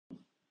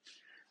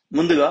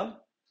ముందుగా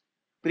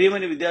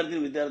ప్రియమైన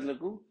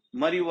విద్యార్థులకు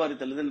మరియు వారి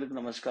తల్లిదండ్రులకు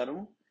నమస్కారం.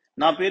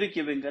 నా పేరు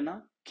K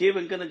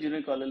Venkanna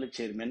junior college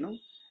chairman.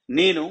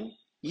 నేను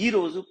ఈ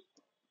రోజు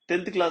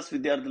 10th క్లాస్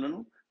విద్యార్థులను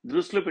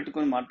దృష్టిలో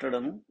పెట్టుకొని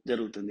మాట్లాడడం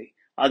జరుగుతుంది.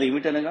 అది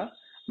ఏమిటనగా,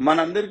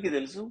 మనందరికీ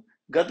తెలుసు,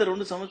 గత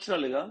 2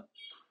 సంవత్సరాలుగా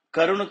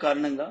కరోనా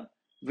కారణంగా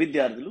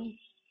విద్యార్థులు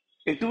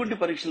ఎటువంటి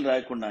పరీక్షలు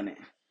రాయకుండానే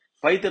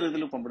పై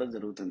తరగతులు పంపడం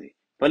జరుగుతుంది.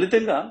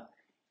 ఫలితంగా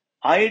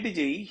ఐఐటి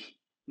జేఈ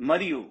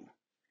మరియు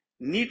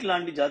నీట్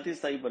లాంటి జాతీయ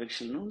స్థాయి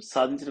పరీక్షలను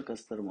సాధించడం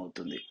కష్టతరం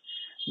అవుతుంది.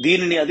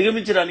 దీనిని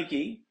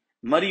అధిగమించడానికి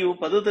మరియు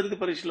 10వ తరగతి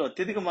పరీక్షలో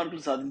అత్యధిక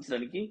మార్కులు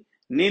సాధించడానికి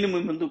నేను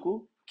మీ ముందుకు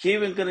K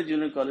Venkanna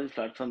junior college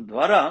platform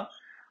ద్వారా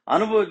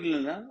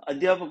అనుభవజ్ఞులైన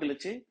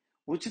అధ్యాపకులచే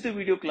ఉచిత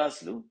వీడియో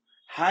క్లాసులు,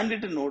 హ్యాండ్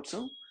రిటన్ నోట్స్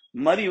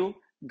మరియు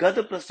గత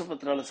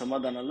ప్రశ్నపత్రాల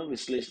సమాధానాల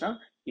విశ్లేషణ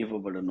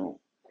ఇవ్వబడును.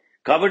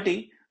 కాబట్టి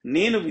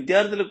నేను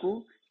విద్యార్థులకు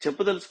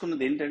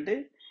చెప్పదలుచుకున్నది ఏంటంటే,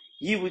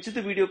 ఈ ఉచిత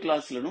వీడియో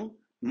క్లాసులను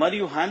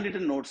మరియు హ్యాండ్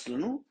రిటన్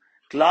నోట్స్లను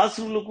క్లాస్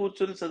రూమ్ లో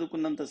కూర్చొని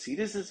చదువుకున్నంత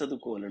సీరియస్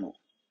చదువుకోవాలను.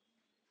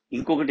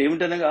 ఇంకొకటి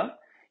ఏమిటనగా,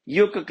 ఈ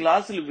యొక్క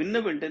క్లాసులు విన్న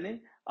వెంటనే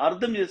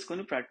అర్థం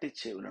చేసుకొని ప్రాక్టీస్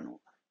చేయవలను.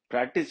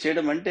 ప్రాక్టీస్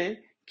చేయడం అంటే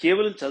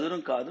కేవలం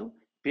చదవడం కాదు,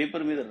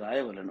 పేపర్ మీద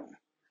రాయవలను.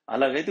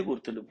 అలాగైతే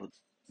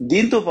గుర్తుండిపోతుంది.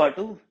 దీంతో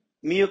పాటు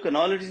మీ యొక్క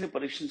నాలెడ్జ్ ని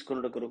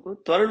పరీక్షించుకునే కొరకు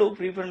త్వరలో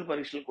ప్రీ ఫైనల్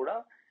పరీక్షలు కూడా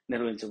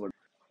నిర్వహించబడు.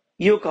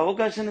 ఈ యొక్క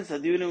అవకాశాన్ని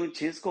సద్వినియోగం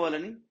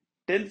చేసుకోవాలని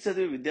 10th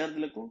చదివే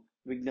విద్యార్థులకు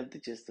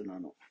విజ్ఞప్తి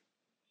చేస్తున్నాను.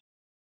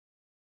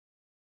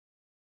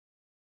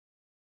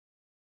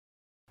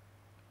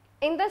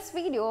 In this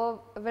video,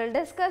 we'll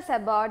discuss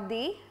about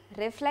the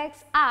reflex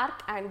arc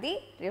and the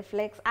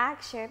reflex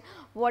action.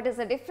 What is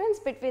the difference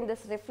between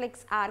this reflex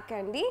arc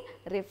and the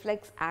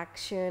reflex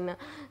action?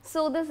 So,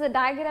 this is a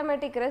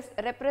diagrammatic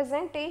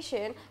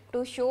representation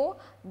to show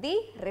the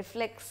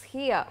reflex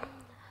here.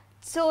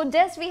 So,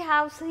 just we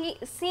have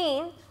seen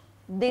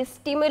the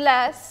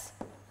stimulus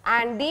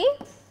and the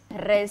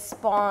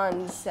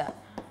response.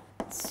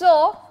 So,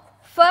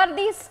 for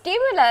the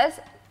stimulus,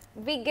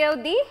 we give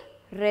the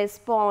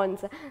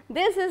response.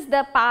 This is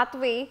the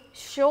pathway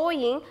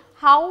showing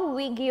how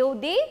we give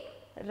the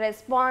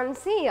response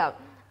here.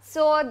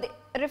 So, the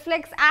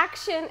reflex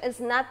action is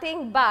nothing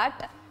but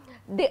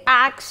the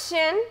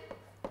action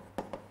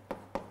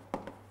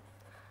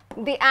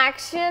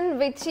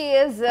which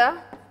is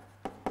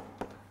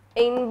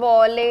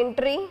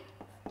involuntary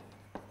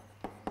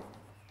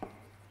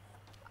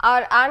or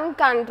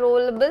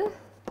uncontrolled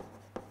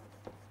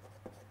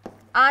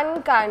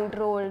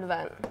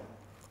one.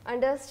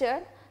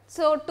 Understood?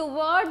 So,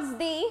 towards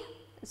the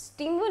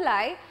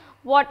stimuli,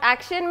 what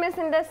action means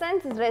in the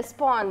sense is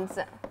response.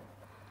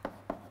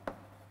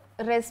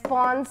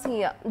 Response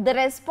here. The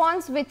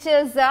response which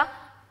is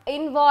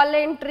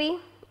involuntary,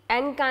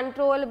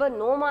 uncontrollable,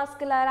 no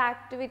muscular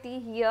activity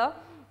here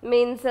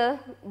means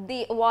the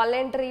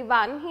voluntary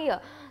one here.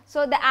 So,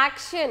 the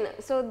action,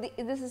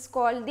 this is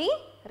called the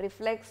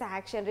reflex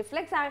action.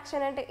 Reflex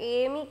action ante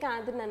emi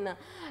kaadu nanna,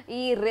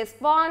 ee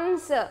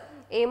response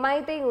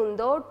ఏమైతే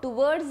ఉందో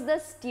towards the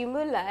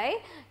stimuli,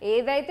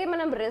 ఏదైతే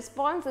మనం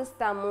response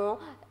ఇస్తామో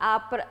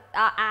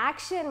ఆ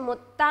action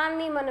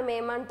మొత్తాన్ని మనం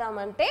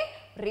ఏమంటామంటే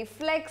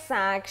reflex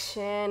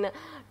action.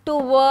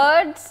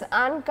 Towards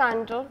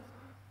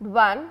uncontrolled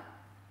one,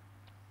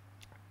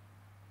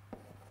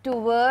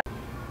 towards.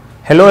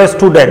 Hello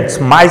students,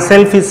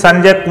 myself is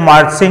Sanjay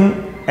Kumar Singh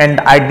and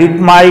I did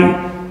my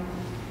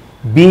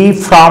B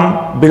from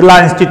Birla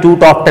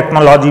Institute of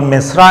Technology,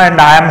 Misra, and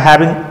I am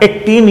having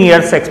 18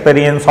 years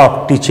experience of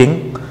teaching.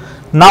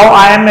 Now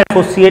I am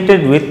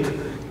associated with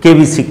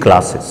KVC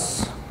classes.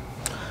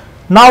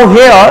 Now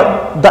here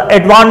the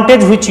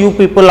advantage which you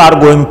people are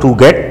going to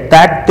get,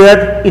 that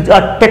there is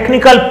a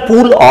technical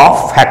pool of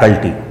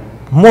faculty,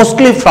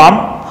 mostly from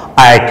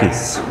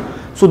IITs.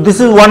 So this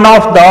is one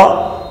of the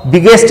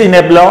biggest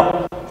enabler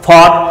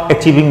for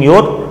achieving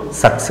your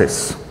success.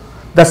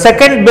 The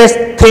second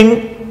best thing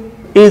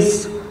is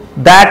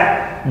that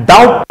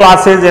doubt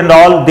classes and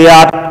all, they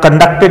are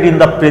conducted in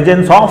the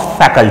presence of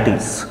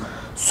faculties.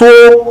 So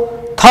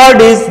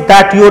third is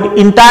that your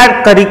entire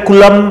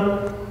curriculum,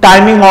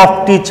 timing of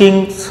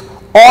teachings,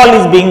 all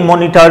is being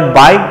monitored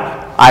by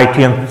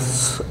ITMs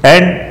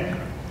and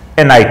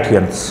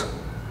NITMs.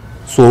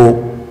 So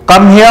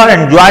come here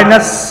and join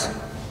us.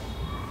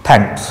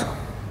 Thanks.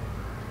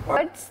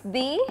 What's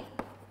the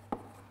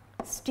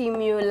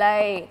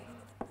stimuli?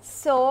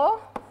 So,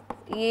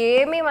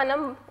 ఏమి మనం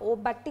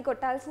బట్టి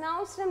కొట్టాల్సిన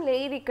అవసరం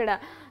లేదు ఇక్కడ.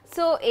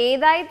 So,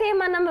 ఏదైతే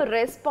మనం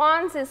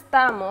response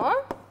ఇస్తామో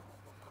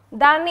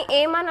దాన్ని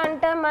ఏమని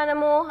అంటాం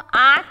మనము?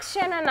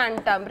 యాక్షన్ అని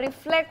అంటాం,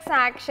 రిఫ్లెక్స్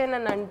యాక్షన్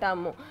అని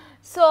అంటాము.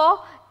 సో,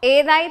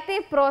 ఏదైతే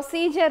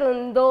ప్రొసీజర్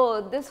ఉందో,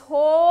 this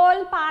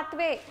whole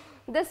pathway,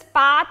 this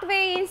pathway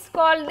is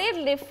called the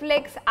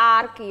reflex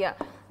arc here.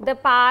 The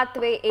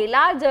pathway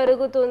ఎలా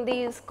జరుగుతుంది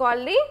is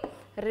called the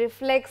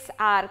reflex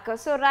arc.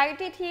 So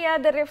write it here,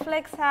 the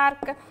reflex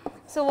arc.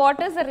 So what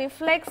is the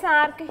reflex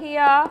arc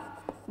here?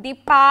 The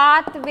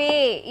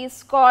pathway is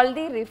called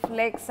the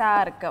reflex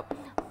arc.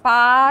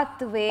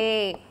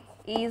 Pathway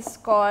is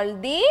called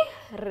the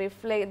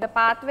reflex. The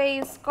pathway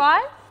is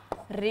called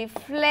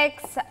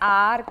reflex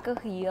arc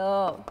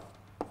here.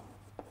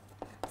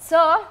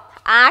 So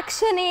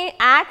action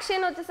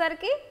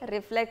వచ్చేసరికి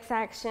reflex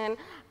action.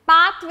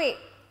 Pathway,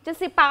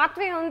 just ఈ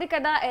pathway ఉంది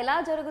కదా ఎలా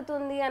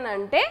జరుగుతుంది అని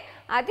అంటే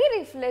అది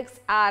reflex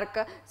arc.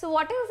 So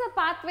what is the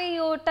pathway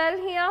you tell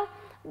here?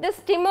 The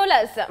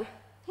stimulus,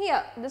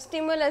 here the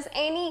stimulus,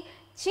 any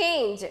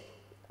change,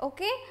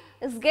 okay,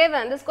 is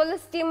given. This is called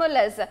the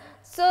stimulus.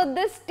 So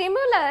this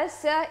stimulus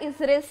is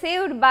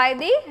received by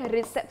the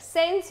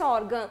sense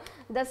organ.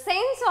 The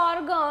sense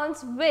organs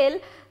will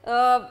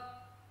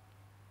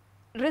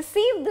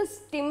receive the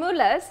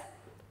stimulus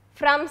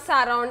from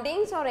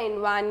surroundings or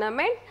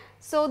environment.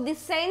 So the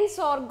sense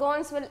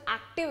organs will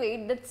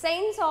activate. The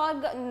sense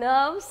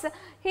nerves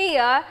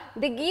here,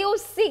 they give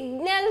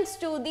signals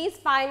to the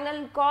spinal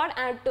cord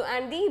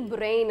and the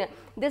brain.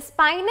 The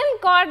spinal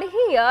cord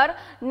here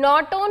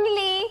not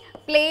only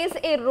plays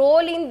a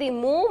role in the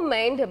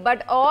movement but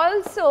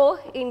also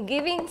in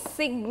giving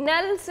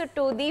signals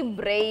to the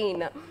brain.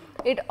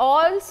 It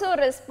also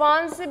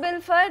responsible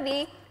for the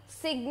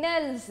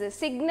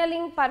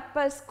signaling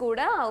purpose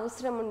kuda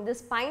avasram undi.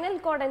 Spinal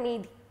cord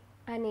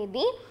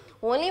అనేది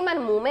only మన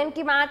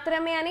మూమెంట్కి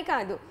మాత్రమే అని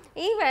కాదు,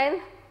 even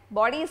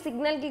body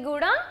సిగ్నల్కి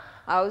కూడా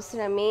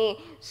అవసరమే.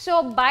 So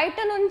బయట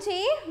నుంచి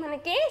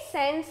మనకి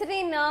సెన్సరీ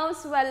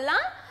నర్వ్స్ వల్ల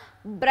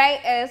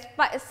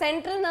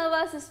సెంట్రల్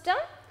నర్వస్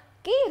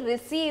సిస్టమ్కి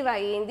రిసీవ్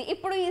అయ్యింది.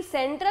 ఇప్పుడు ఈ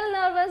సెంట్రల్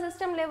నర్వస్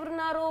సిస్టమ్లో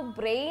ఎవరున్నారు?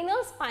 Brain,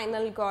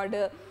 spinal cord.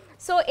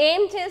 సో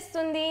ఏం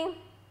చేస్తుంది?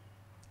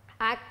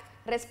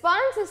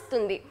 రెస్పాన్స్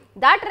ఇస్తుంది.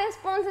 That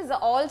response is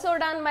also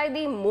done by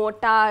the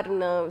motor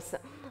nerves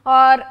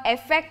or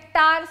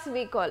effectors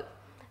we call.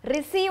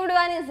 Received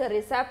one is the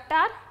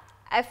receptor,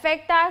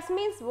 effectors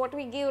means what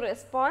we give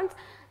response,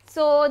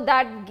 so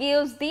that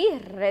gives the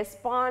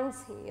response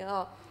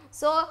here.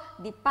 So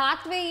the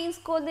pathway is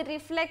called the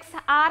reflex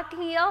arc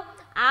here,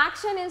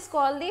 action is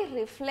called the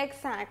reflex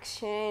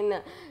action.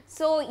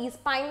 So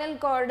spinal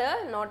cord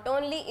not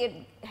only it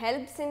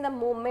helps in the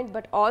movement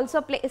but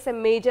also plays a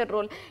major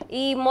role.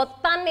 ఈ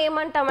మొత్తాన్ని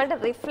ఏమంటామంటే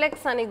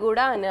reflex అని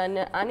కూడా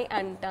అని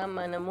అంటాం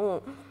మనము.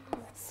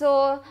 So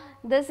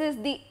this is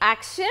the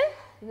action,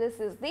 this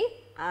is the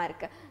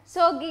arc.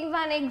 So give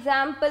an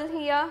example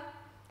here.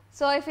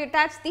 So if you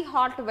touch the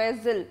heart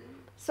vessel,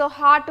 so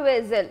heart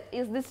vessel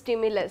is the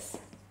stimulus.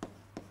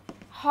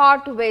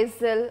 Heart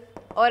vessel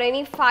or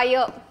any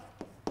fire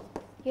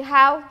you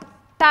have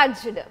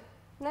touched,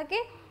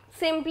 okay,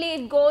 simply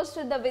it goes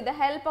to the with the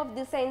help of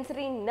the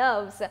sensory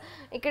nerves.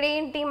 Ikkada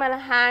enti mana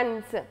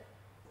hands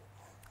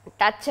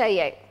touch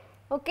ayyayi,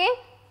 okay,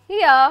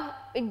 here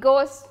it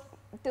goes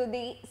to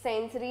the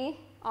sensory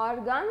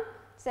organ,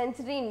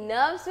 sensory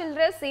nerves will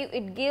receive,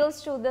 it gives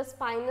to the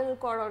spinal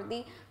cord or the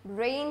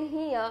brain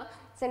here,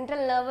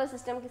 central nervous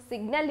system ki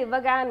signal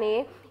ivagane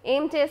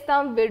em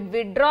chestam,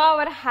 withdraw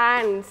our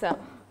hands,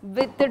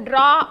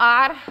 withdraw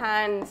our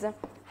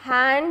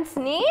hands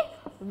ni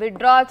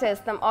withdraw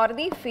chestam or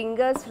the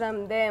fingers from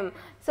them.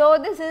 So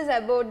this is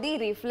about the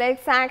reflex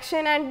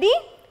action and the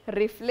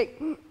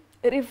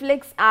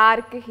reflex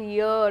arc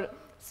here.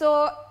 So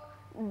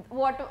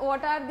what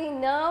are the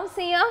nerves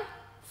here?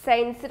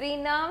 Sensory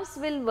nerves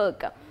will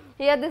work.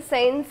 Here the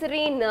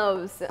sensory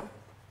nerves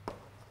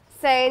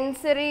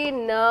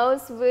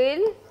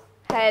will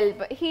help.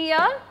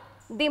 Here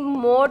the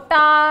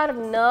motor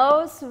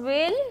nerves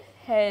will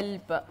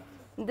help.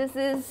 This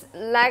is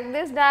like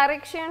this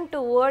direction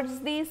towards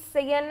the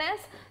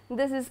CNS,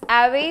 this is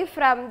away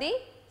from the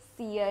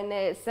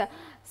CNS.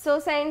 So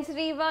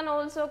sensory one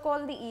also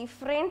called the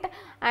efferent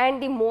and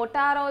the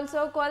motor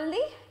also called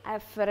the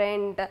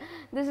afferent.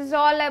 This is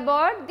all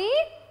about the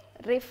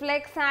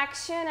reflex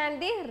action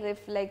and the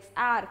reflex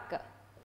arc.